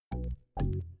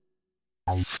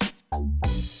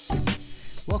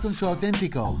Welcome to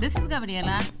Auténtico. This is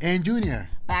Gabriela. And Junior.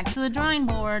 Back to the drawing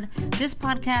board. This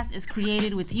podcast is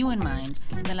created with you in mind,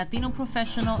 the Latino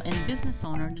professional and business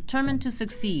owner determined to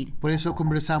succeed. Por eso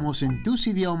conversamos en tus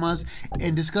idiomas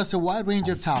and discuss a wide range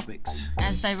of topics.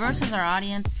 As diverse as our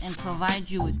audience and provide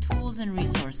you with tools and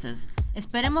resources.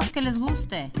 Esperemos que les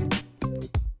guste.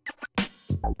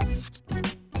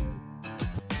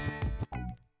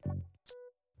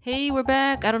 Hey, we're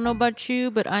back. I don't know about you,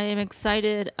 but I am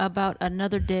excited about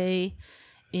another day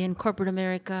in corporate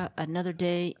America, another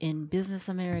day in business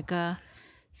America.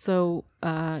 So,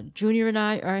 Junior and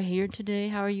I are here today.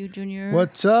 How are you, Junior?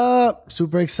 What's up?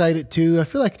 Super excited too. I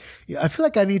feel like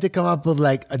I need to come up with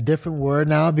like a different word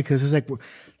now because it's like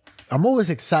I'm always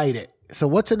excited. So,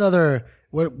 what's another?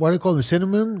 What do you call them?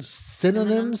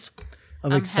 Synonyms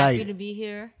of excited. I'm happy to be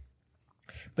here.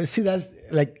 But see, that's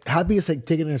like happy is like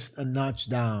taking a notch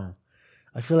down.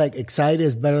 I feel like excited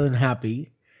is better than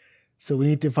happy. So we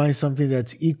need to find something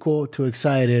that's equal to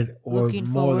excited or Looking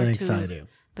more than forward excited. to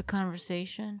the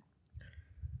conversation.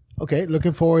 Okay,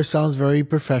 looking forward sounds very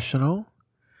professional.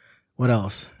 What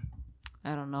else?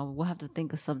 I don't know. We'll have to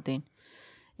think of something.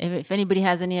 If anybody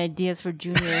has any ideas for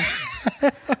Junior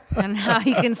and how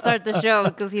he can start the show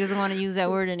because he doesn't want to use that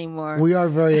word anymore. We are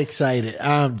very excited.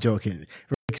 I'm joking.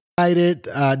 Excited,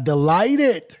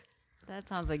 delighted. That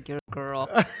sounds like you're a girl.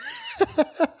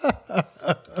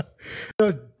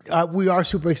 We are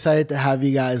super excited to have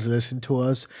you guys listen to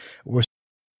us. We're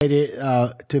excited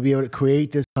to be able to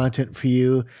create this content for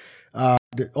you.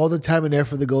 All the time and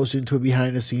effort that goes into it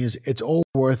behind the scenes, it's all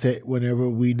worth it whenever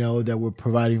we know that we're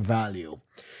providing value.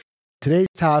 Today's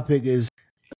topic is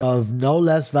of no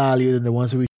less value than the ones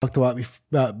that we talked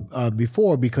about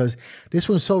before because this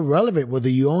one's so relevant, whether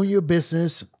you own your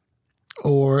business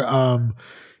or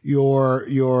you're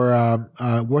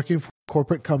working for a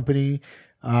corporate company.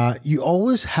 You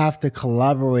always have to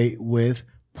collaborate with,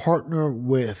 partner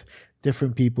with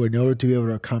different people in order to be able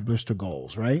to accomplish the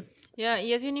goals, right? Yeah,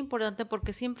 y es bien importante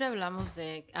porque siempre hablamos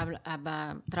de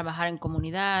trabajar en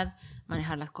comunidad,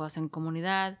 manejar las cosas en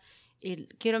comunidad. Y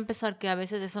quiero empezar que a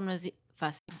veces eso no es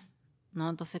fácil, ¿no?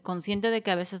 Entonces, consciente de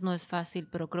que a veces no es fácil,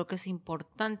 pero creo que es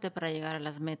importante para llegar a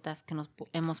las metas que nos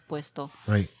hemos puesto.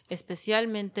 Right.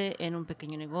 Especialmente en un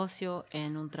pequeño negocio,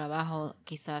 en un trabajo,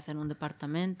 quizás en un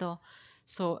departamento.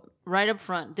 So, right up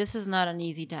front, this is not an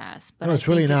easy task. But No, it's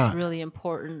really not. It's really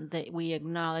important that we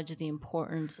acknowledge the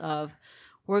importance of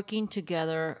working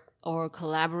together or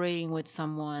collaborating with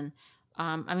someone.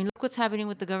 I mean, look what's happening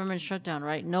with the government shutdown,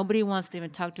 right? Nobody wants to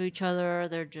even talk to each other.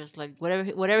 They're just like,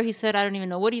 whatever he said, I don't even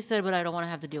know what he said, but I don't want to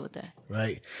have to deal with that.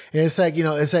 Right. And it's like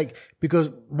because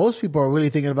most people are really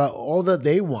thinking about all that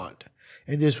they want.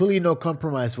 And there's really no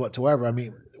compromise whatsoever. I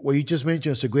mean, what you just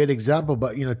mentioned is a great example,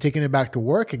 but, taking it back to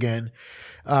work again,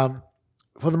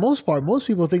 for the most part, most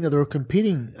people think that they're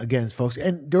competing against folks.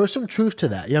 And there is some truth to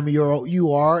that. I mean,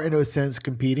 you are in a sense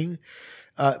competing,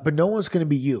 but no one's going to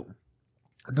be you.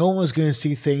 No one's going to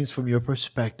see things from your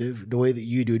perspective the way that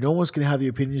you do. No one's going to have the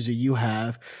opinions that you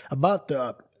have about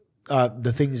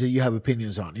the things that you have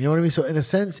opinions on. You know what I mean? So in a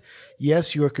sense,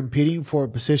 yes, you're competing for a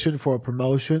position, for a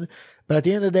promotion. But at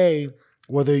the end of the day,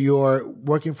 whether you're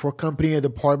working for a company, a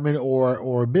department,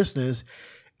 or a business,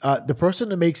 the person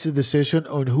that makes the decision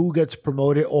on who gets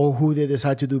promoted or who they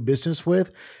decide to do business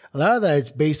with, a lot of that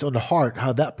is based on the heart,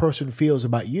 how that person feels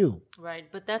about you.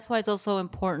 Right, but that's why it's also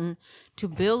important to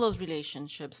build those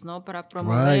relationships, ¿no? Para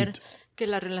promover que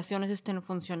las relaciones estén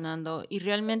funcionando y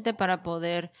realmente para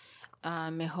poder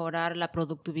mejorar la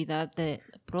productividad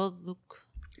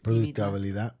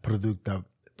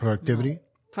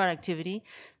productivity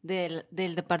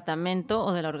del departamento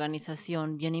o de la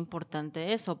organización. Bien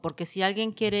importante eso, porque si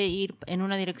alguien quiere ir en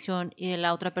una dirección y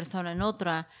la otra persona en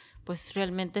otra, pues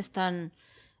realmente están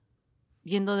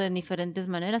yendo de diferentes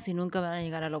maneras y nunca van a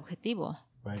llegar al objetivo.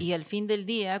 Right. Y al fin del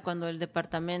día, cuando el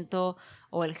departamento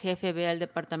o el jefe vea el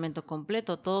departamento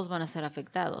completo, todos van a ser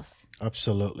afectados.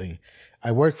 Absolutely.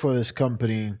 I work for this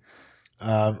company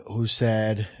who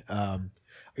said,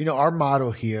 our motto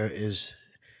here is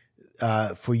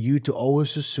for you to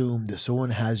always assume that someone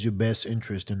has your best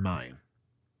interest in mind.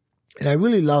 And I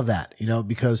really love that,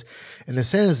 because in a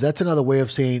sense, that's another way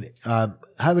of saying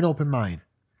have an open mind.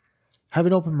 Have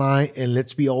an open mind and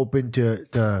let's be open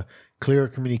to clear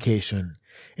communication.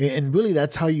 And really,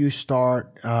 that's how you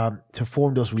start to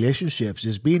form those relationships,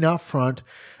 is being upfront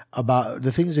about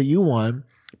the things that you want,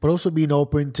 but also being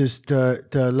open to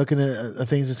looking at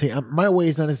things and saying, my way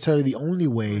is not necessarily the only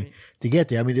way to get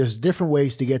there. I mean, there's different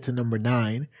ways to get to number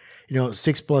 9.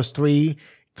 6 plus 3,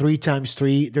 3 times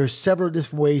 3. There's several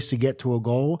different ways to get to a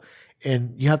goal.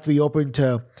 And you have to be open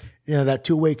to that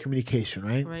two-way communication,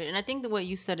 right? Right. And I think that what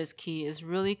you said is key, is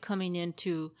really coming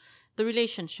into the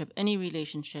relationship, any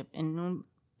relationship, en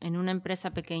una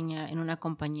empresa pequeña, en una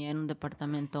compañía, en un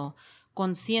departamento,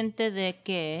 consciente de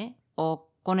que, o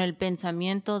con el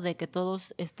pensamiento de que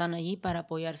todos están allí para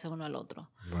apoyarse uno al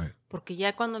otro. Right. Porque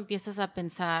ya cuando empiezas a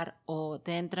pensar o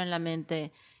te entra en la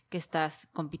mente que estás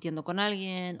compitiendo con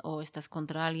alguien o estás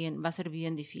contra alguien, va a ser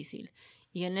bien difícil.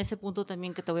 Y en ese punto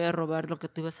también que te voy a robar lo que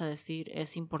tú ibas a decir,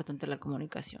 es importante la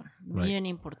comunicación. Right. Bien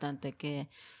importante que,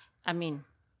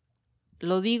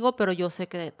 lo digo, pero yo sé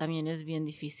que también es bien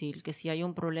difícil, que si hay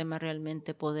un problema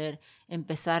realmente poder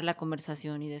empezar la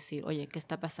conversación y decir, oye, ¿qué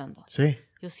está pasando? Sí.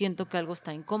 Yo siento que algo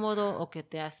está incómodo o que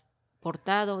te has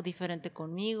portado diferente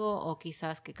conmigo o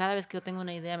quizás que cada vez que yo tengo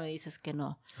una idea me dices que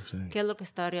no. Sí. ¿Qué es lo que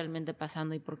está realmente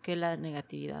pasando y por qué la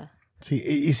negatividad? Sí,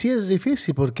 y sí es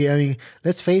difícil porque,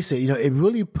 let's face it, it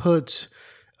really puts,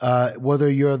 whether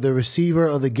you're the receiver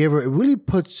or the giver, it really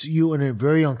puts you in a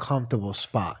very uncomfortable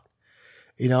spot.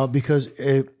 Because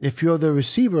if you're the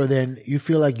receiver, then you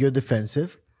feel like you're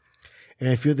defensive. And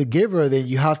if you're the giver, then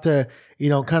you have to,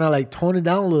 kind of like tone it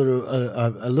down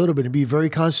a little bit and be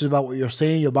very conscious about what you're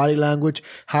saying, your body language,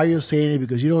 how you're saying it,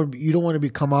 because you don't want to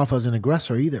come off as an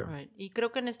aggressor either. Right. Y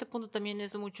creo que en este punto también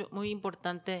es muy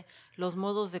importante los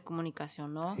modos de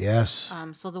comunicación, ¿no? Yes.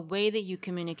 So the way that you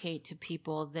communicate to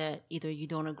people that either you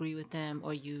don't agree with them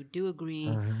or you do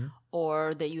agree,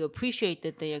 or that you appreciate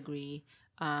that they agree.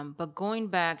 But going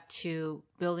back to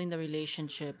building the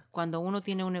relationship, cuando uno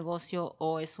tiene un negocio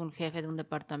o es un jefe de un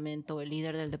departamento, el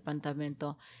líder del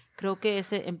departamento, creo que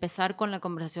empezar con la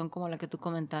conversación como la que tú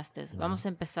comentaste. Vamos a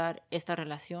empezar esta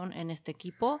relación en este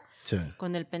equipo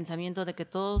con el pensamiento de que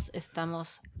todos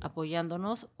estamos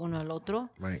apoyándonos uno al otro,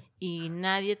 right, y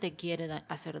nadie te quiere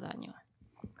hacer daño.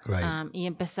 Right. Y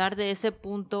empezar de ese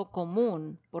punto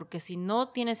común, porque si no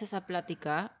tienes esa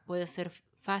plática, puede ser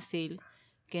fácil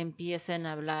que empiecen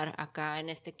a hablar acá en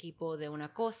este equipo de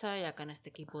una cosa y acá en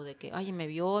este equipo de que, ay, me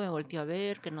vio, me volteó a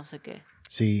ver, que no sé qué.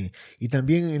 Sí, y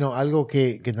también, algo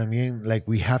que también, like,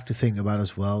 we have to think about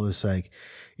as well is, like,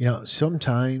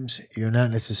 sometimes you're not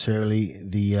necessarily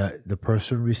the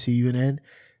person receiving it,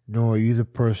 nor are you the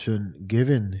person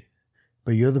giving,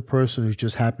 but you're the person who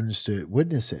just happens to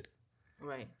witness it.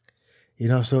 Right.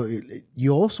 So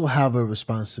you also have a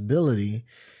responsibility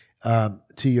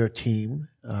to your team,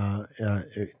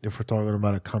 if we're talking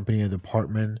about a company, a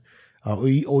department,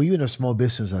 or even a small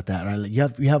business like that, right?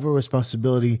 You have a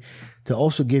responsibility to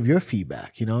also give your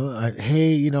feedback.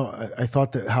 Hey, I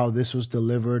thought that how this was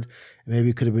delivered, maybe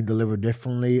it could have been delivered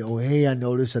differently. Or hey, I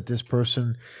noticed that this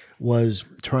person was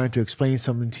trying to explain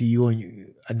something to you,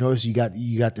 and I noticed you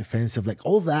got defensive. Like,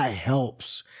 all that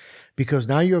helps, because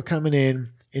now you're coming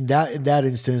in that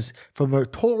instance from a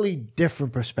totally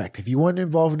different perspective. You weren't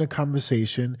involved in the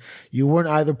conversation. You weren't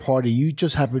either party. You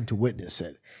just happened to witness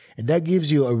it. And that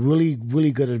gives you a really,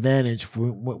 really good advantage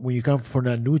when you come from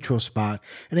that neutral spot.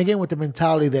 And again, with the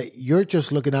mentality that you're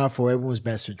just looking out for everyone's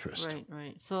best interest.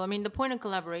 Right. So, the point of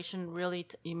collaboration really,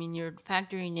 you're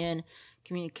factoring in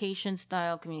communication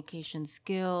style, communication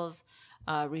skills,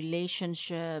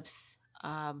 relationships,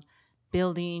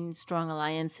 building strong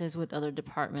alliances with other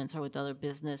departments or with other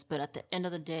business. But at the end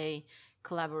of the day,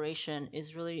 collaboration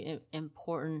is really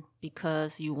important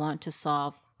because you want to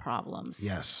solve problems.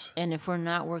 Yes. And if we're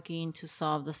not working to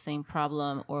solve the same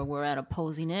problem, or we're at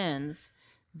opposing ends,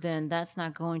 then that's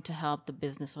not going to help the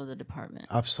business or the department.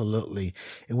 Absolutely.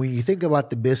 And when you think about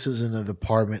the business and the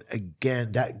department,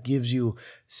 again, that gives you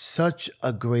such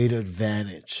a great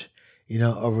advantage,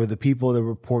 over the people that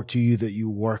report to you, that you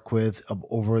work with,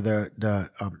 over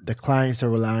the clients that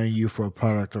rely on you for a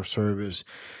product or service.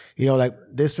 Like,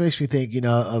 this makes me think,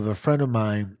 of a friend of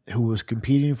mine who was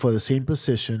competing for the same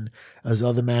position as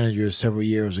other managers several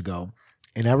years ago.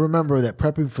 And I remember that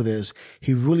prepping for this,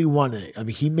 he really wanted it.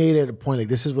 He made it a point, like,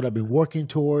 this is what I've been working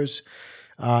towards.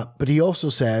 But he also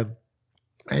said,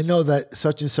 I know that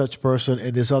such and such person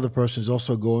and this other person is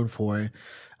also going for it.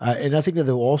 And I think that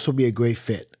they'll also be a great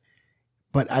fit.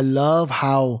 But I love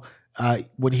how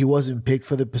when he wasn't picked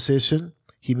for the position,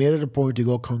 he made it a point to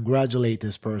go congratulate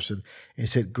this person and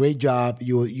said, "Great job!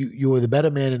 You were the better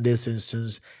man in this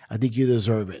instance. I think you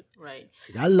deserve it." Right.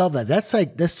 I love that.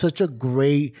 That's such a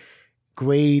great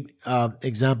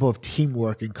example of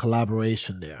teamwork and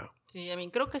collaboration there. Sí,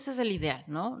 creo que ese es el ideal,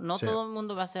 ¿no? No Sí. todo el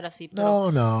mundo va a ser así,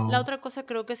 pero No. la otra cosa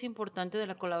creo que es importante de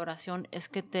la colaboración es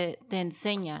que te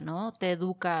enseña, ¿no? Te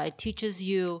educa, it teaches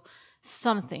you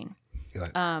something.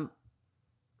 Right.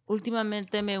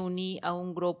 Últimamente me uní a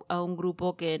un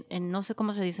grupo que no sé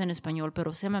cómo se dice en español,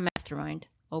 pero se llama Mastermind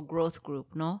o Growth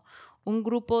Group, ¿no? Un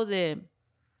grupo en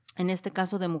este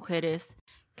caso de mujeres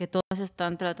que todas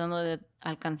están tratando de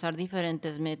alcanzar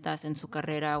diferentes metas en su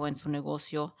carrera o en su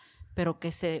negocio, pero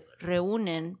que se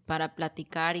reúnen para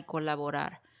platicar y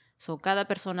colaborar. So, cada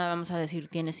persona, vamos a decir,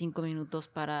 tiene 5 minutos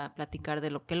para platicar de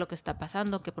qué es lo que está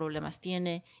pasando, qué problemas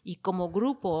tiene, y como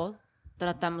grupo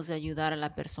tratamos de ayudar a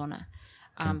la persona.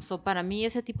 So, para mí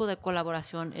ese tipo de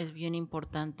colaboración es bien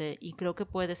importante y creo que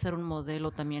puede ser un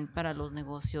modelo también para los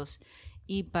negocios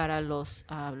y para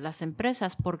las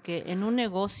empresas, porque en un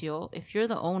negocio, if you're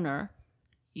the owner,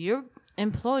 your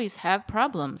employees have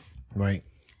problems. Right.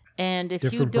 And if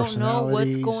Different you don't know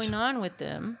what's personalities. going on with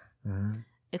them,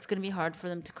 it's going to be hard for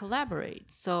them to collaborate.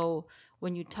 So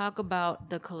when you talk about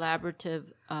the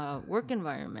collaborative work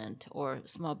environment or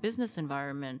small business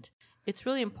environment, it's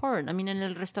really important. I mean, en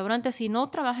el restaurante, si no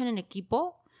trabajan en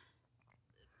equipo,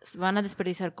 van a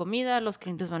desperdiciar comida, los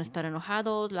clientes van a estar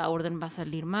enojados, la orden va a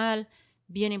salir mal.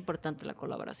 Bien importante la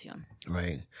colaboración.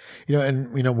 Right.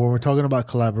 And when we're talking about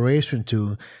collaboration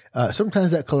too,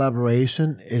 sometimes that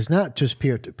collaboration is not just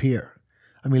peer to peer.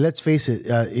 I mean, let's face it.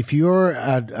 If you're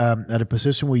at a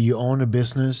position where you own a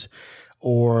business,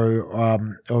 or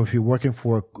if you're working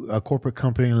for a corporate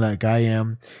company like I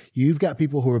am, you've got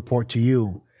people who report to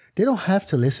you. They don't have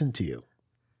to listen to you.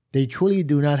 They truly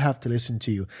do not have to listen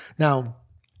to you. Now,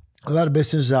 a lot of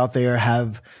businesses out there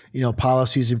have,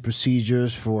 policies and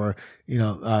procedures for,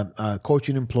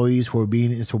 coaching employees who are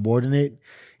being insubordinate,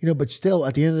 but still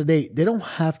at the end of the day, they don't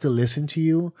have to listen to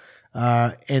you.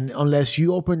 And unless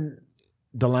you open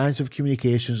the lines of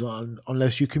communications,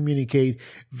 unless you communicate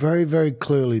very, very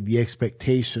clearly the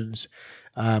expectations,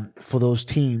 for those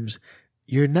teams,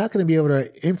 you're not going to be able to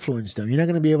influence them. You're not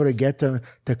going to be able to get them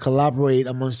to collaborate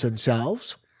amongst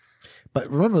themselves. But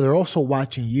remember, they're also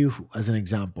watching you as an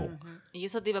example. Y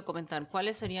eso te iba a comentar.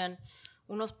 ¿Cuáles serían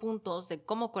unos puntos de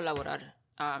cómo colaborar?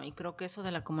 Y creo que eso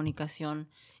de la comunicación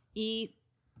y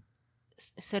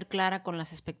ser clara con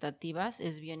las expectativas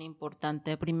es bien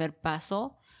importante. Primer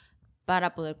paso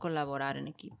para poder colaborar en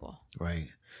equipo. Right.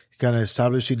 Kind of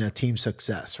establishing a team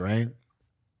success, right?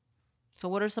 So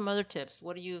what are some other tips?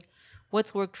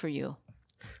 What's worked for you?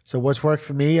 So what's worked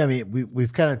for me? I mean,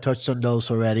 we've kind of touched on those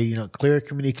already. Clear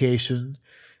communication.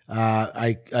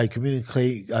 I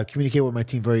communicate with my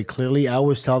team very clearly. I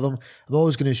always tell them I'm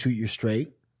always going to shoot you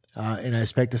straight, and I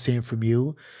expect the same from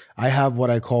you. I have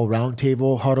what I call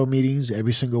roundtable huddle meetings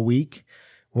every single week,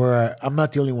 where I'm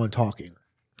not the only one talking,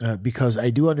 because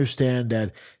I do understand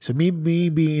that. So me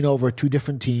being over two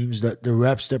different teams, the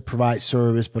reps that provide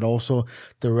service, but also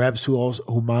the reps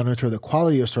who monitor the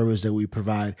quality of service that we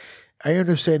provide. I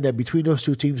understand that between those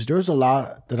two teams, there's a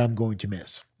lot that I'm going to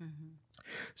miss.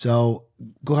 So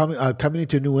coming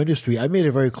into a new industry, I made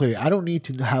it very clear. I don't need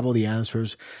to have all the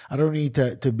answers. I don't need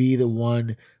to be the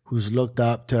one who's looked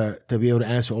up to be able to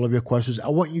answer all of your questions. I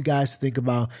want you guys to think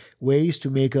about ways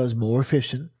to make us more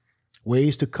efficient,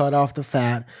 ways to cut off the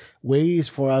fat, ways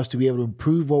for us to be able to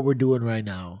improve what we're doing right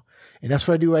now. And that's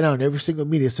what I do right now in every single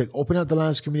meeting. It's like, open up the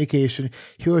lines of communication.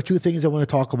 Here are two things I want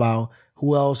to talk about.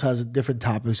 Who else has different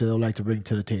topics that they would like to bring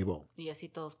to the table? Y así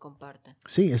todos comparten.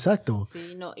 Sí, exacto.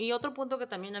 Sí, no. Y otro punto que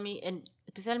también a mí,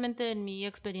 especialmente en mi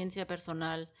experiencia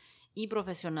personal y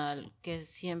profesional, que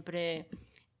siempre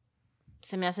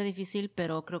se me hace difícil,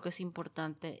 pero creo que es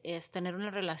importante, es tener una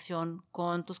relación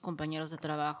con tus compañeros de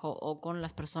trabajo o con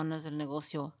las personas del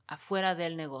negocio, afuera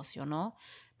del negocio, ¿no?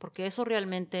 Porque eso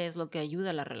realmente es lo que ayuda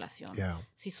a la relación. Yeah.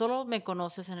 Si solo me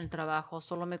conoces en el trabajo,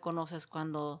 solo me conoces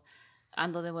cuando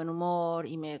ando de buen humor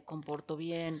y me comporto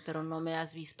bien, pero no me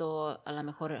has visto a lo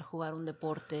mejor jugar un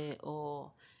deporte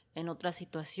o en otras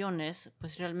situaciones,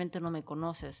 pues realmente no me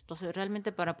conoces. Entonces,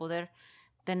 realmente para poder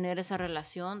tener esa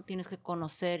relación, tienes que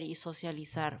conocer y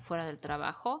socializar fuera del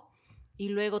trabajo. Y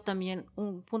luego también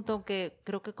un punto que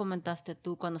creo que comentaste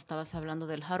tú cuando estabas hablando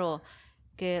del huddle,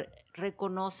 que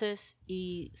reconoces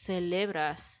y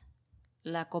celebras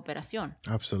la cooperación.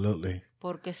 Absolutely.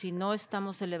 Porque si no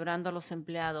estamos celebrando a los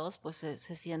empleados, pues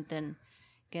se sienten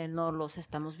que no los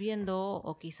estamos viendo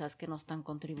o quizás que no están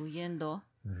contribuyendo.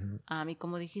 Y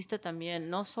como dijiste también,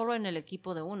 no solo en el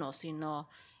equipo de uno, sino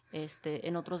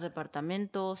en otros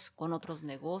departamentos, con otros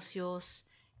negocios,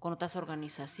 con otras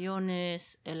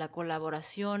organizaciones. La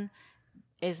colaboración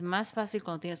es más fácil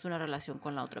cuando tienes una relación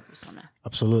con la otra persona.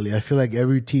 Absolutely. I feel like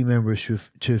every team member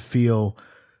should feel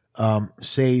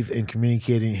safe in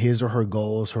communicating his or her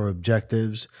goals, her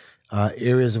objectives,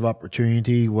 areas of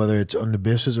opportunity, whether it's on the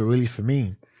business or really for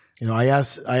me. I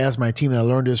asked my team, and I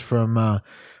learned this from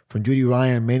Judy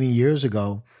Ryan many years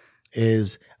ago,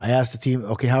 is I asked the team,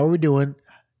 okay, how are we doing?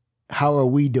 How are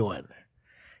we doing?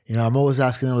 I'm always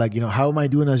asking them, like, how am I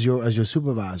doing as your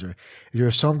supervisor? Is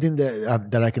there something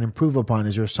that I can improve upon?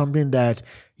 Is there something that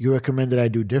you recommend that I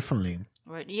do differently?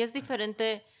 Right. Y es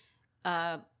diferente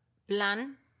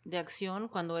plan de acción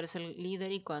cuando eres el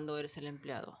líder y cuando eres el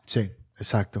empleado. Sí,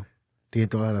 exacto. Tiene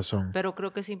toda la razón. Pero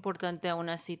creo que es importante aún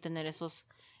así tener esos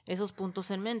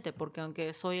puntos en mente, porque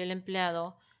aunque soy el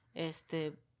empleado,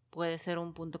 puede ser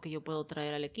un punto que yo puedo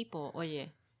traer al equipo.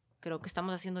 Oye, creo que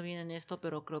estamos haciendo bien en esto,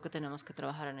 pero creo que tenemos que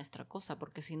trabajar en esta cosa,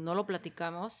 porque si no lo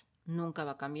platicamos, nunca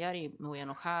va a cambiar y me voy a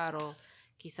enojar o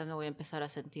quizás me voy a empezar a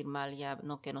sentir mal ya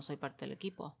que no soy parte del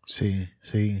equipo. Sí,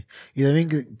 sí. Y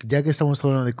también, ya que estamos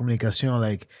hablando de comunicación,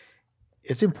 like,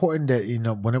 it's important that,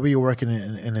 whenever you're working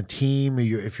in a team,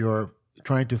 if you're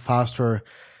trying to foster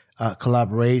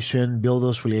collaboration, build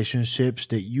those relationships,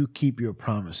 that you keep your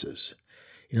promises.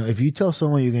 If you tell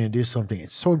someone you're going to do something,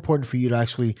 it's so important for you to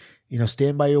actually,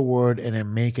 stand by your word and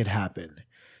then make it happen.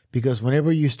 Because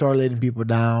whenever you start letting people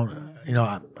down,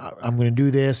 I'm going to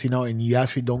do this, and you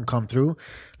actually don't come through,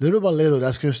 little by little,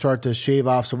 that's going to start to shave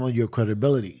off some of your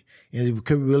credibility. And it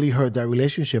could really hurt that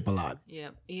relationship a lot.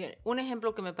 Yeah. Y un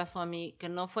ejemplo que me pasó a mí, que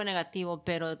no fue negativo,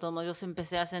 pero de todos modos yo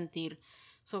empecé a sentir,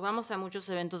 vamos a muchos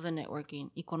eventos de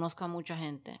networking y conozco a mucha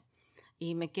gente.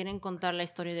 Y me quieren contar la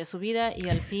historia de su vida y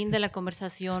al fin de la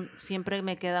conversación siempre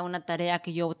me queda una tarea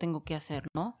que yo tengo que hacer,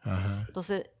 ¿no? Uh-huh.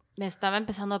 Entonces me estaba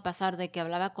empezando a pasar de que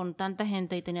hablaba con tanta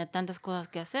gente y tenía tantas cosas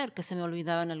que hacer que se me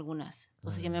olvidaban algunas.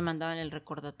 Entonces ya me mandaban el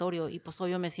recordatorio y pues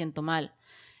hoy yo me siento mal.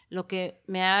 Lo que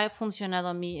me ha funcionado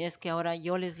a mí es que ahora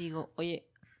yo les digo, oye,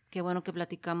 qué bueno que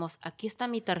platicamos. Aquí está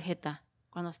mi tarjeta.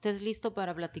 Cuando estés listo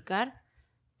para platicar,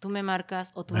 tú me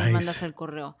marcas o tú me mandas el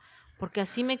correo. Porque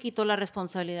así me quitó la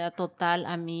responsabilidad total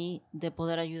a mí de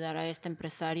poder ayudar a este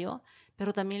empresario,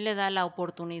 pero también le da la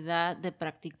oportunidad de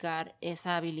practicar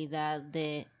esa habilidad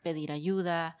de pedir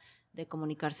ayuda, de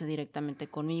comunicarse directamente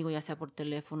conmigo, ya sea por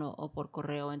teléfono o por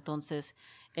correo. Entonces,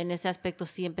 en ese aspecto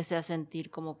sí empecé a sentir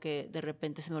como que de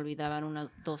repente se me olvidaban unas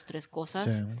 2, 3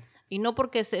 cosas. Sí. Y no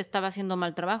porque estaba haciendo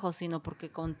mal trabajo, sino porque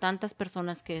con tantas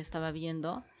personas que estaba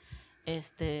viendo,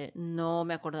 no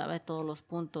me acordaba de todos los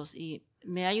puntos. Y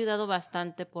me ha ayudado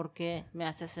bastante porque me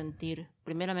hace sentir,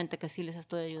 primeramente, que sí les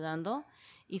estoy ayudando.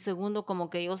 Y segundo, como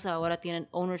que ellos ahora tienen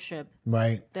ownership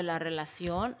de la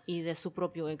relación y de su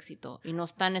propio éxito. Y no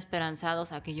están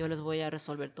esperanzados a que yo les voy a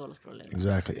resolver todos los problemas.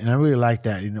 Exactly. And I really like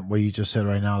that, what you just said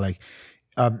right now. Like,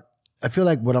 I feel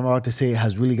like what I'm about to say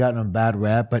has really gotten a bad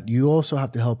rap, but you also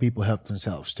have to help people help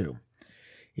themselves too.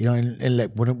 And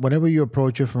like whenever you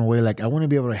approach it from a way like, I want to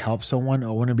be able to help someone, or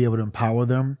I want to be able to empower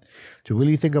them to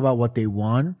really think about what they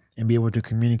want and be able to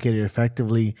communicate it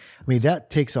effectively. I mean, that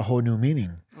takes a whole new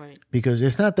meaning. Right. Because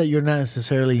it's not that you're not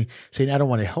necessarily saying, I don't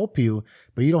want to help you,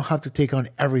 but you don't have to take on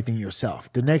everything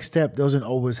yourself. The next step doesn't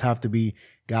always have to be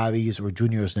Gavi's or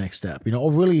Junior's next step,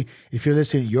 or really, if you're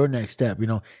listening, your next step,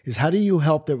 is how do you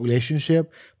help the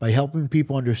relationship by helping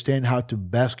people understand how to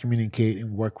best communicate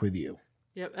and work with you?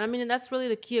 Yeah, I mean, that's really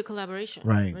the key of collaboration.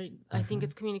 Right. Mm-hmm. I think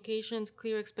it's communications,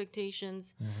 clear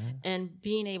expectations, and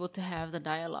being able to have the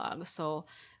dialogue. So,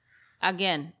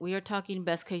 again, we are talking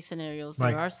best case scenarios.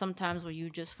 Right. There are some times where you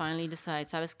just finally decide,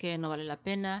 ¿sabes qué? No vale la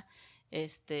pena.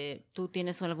 Tú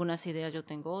tienes algunas ideas, yo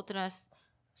tengo otras.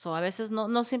 So, a veces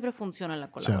no siempre funciona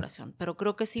la colaboración, pero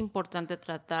creo que es importante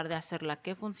tratar de hacerla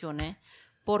que funcione,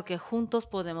 porque juntos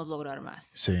podemos lograr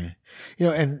más. Sí.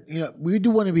 We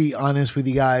do want to be honest with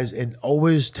you guys and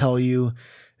always tell you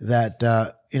that,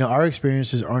 our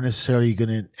experiences aren't necessarily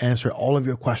going to answer all of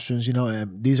your questions.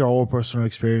 And these are all personal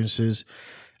experiences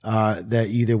that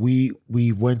either we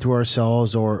went through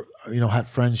ourselves or, had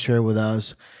friends share with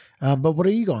us. But what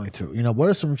are you going through? What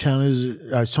are some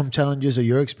challenges that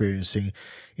you're experiencing?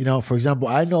 For example,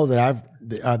 I know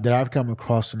that I've come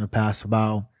across in the past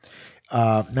about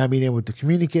not being able to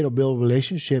communicate or build a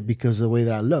relationship because of the way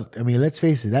that I looked. I mean, let's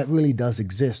face it, that really does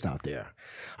exist out there.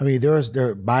 I mean, there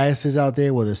are biases out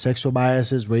there, whether sexual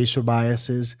biases, racial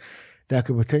biases, that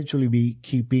could potentially be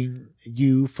keeping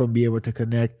you from being able to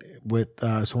connect with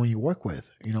someone you work with,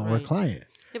 or a client.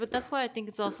 Yeah, but that's why I think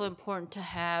it's also important to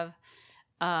have,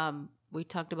 we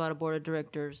talked about a board of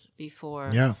directors before.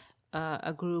 Yeah.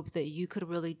 A group that you could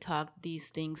really talk these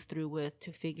things through with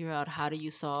to figure out how do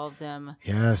you solve them.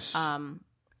 Yes.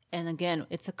 And again,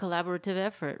 it's a collaborative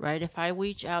effort, right? If I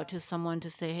reach out to someone to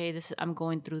say, hey, I'm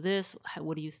going through this,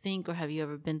 what do you think? Or have you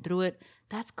ever been through it?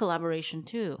 That's collaboration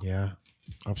too. Yeah,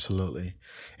 absolutely.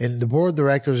 And the board of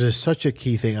directors is such a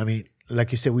key thing. I mean,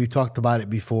 like you said, we've talked about it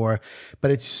before,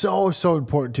 but it's so, so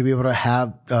important to be able to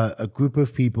have a group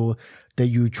of people that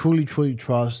you truly, truly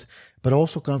trust, but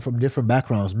also come from different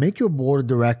backgrounds. Make your board of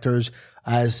directors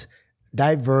as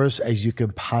diverse as you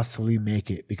can possibly make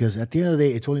it, because at the end of the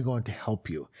day, it's only going to help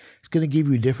you. It's going to give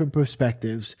you different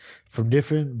perspectives from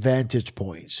different vantage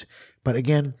points. But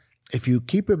again, if you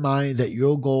keep in mind that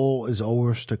your goal is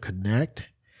always to connect,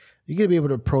 you're going to be able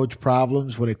to approach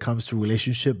problems when it comes to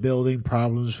relationship building,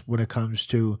 problems when it comes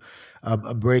to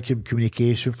breaking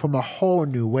communication from a whole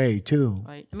new way too.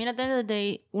 Right. I mean, at the end of the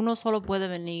day, uno solo puede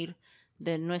venir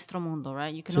de nuestro mundo,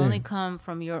 right? You can Sí. only come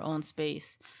from your own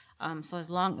space. So as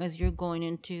long as you're going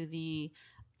into the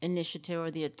initiative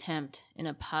or the attempt in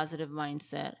a positive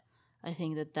mindset, I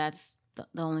think that that's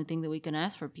the only thing that we can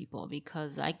ask for people,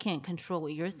 because I can't control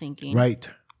what you're thinking. Right.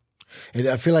 And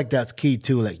I feel like that's key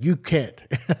too. Like you can't,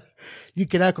 you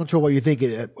cannot control what you're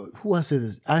thinking. Who else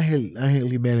is this? Angel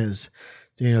Jimenez,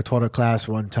 taught a class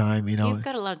one time, He's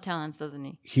got a lot of talents, doesn't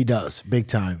he? He does. Big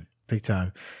time. Big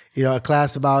time. A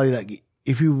class about it, like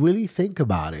if you really think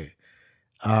about it,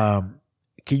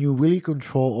 can you really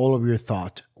control all of your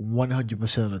thought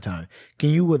 100% of the time?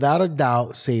 Can you, without a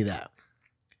doubt, say that?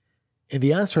 And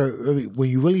the answer, when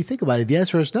you really think about it, the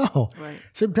answer is no. Right.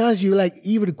 Sometimes you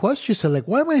even question yourself, like,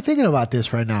 why am I thinking about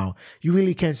this right now? You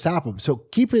really can't stop them. So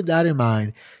keeping that in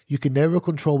mind, you can never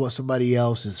control what somebody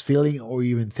else is feeling or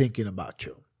even thinking about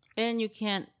you. And you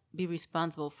can't be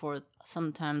responsible for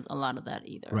sometimes a lot of that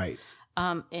either. Right.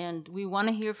 And we want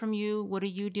to hear from you. What are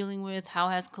you dealing with? How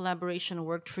has collaboration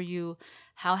worked for you?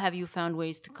 How have you found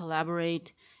ways to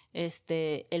collaborate? El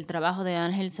trabajo de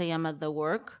Ángel se llama The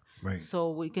Work. Right. So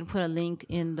we can put a link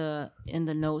in the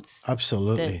notes.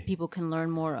 Absolutely. That people can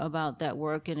learn more about that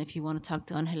work. And if you want to talk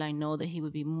to Ángel, I know that he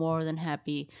would be more than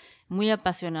happy. Muy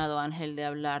apasionado, Ángel, de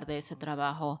hablar de ese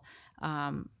trabajo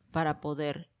para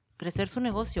poder crecer su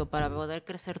negocio, para poder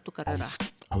crecer tu carrera.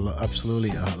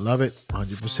 Absolutely. I love it.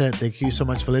 100%. Thank you so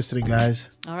much for listening, guys.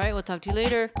 All right. We'll talk to you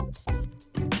later.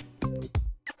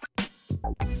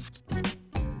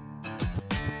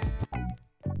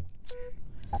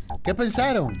 ¿Qué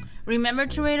pensaron? Remember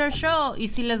to rate our show. Y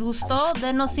si les gustó,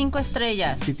 denos 5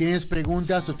 estrellas. Si tienes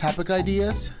preguntas o topic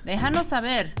ideas, Déjanos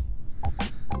saber.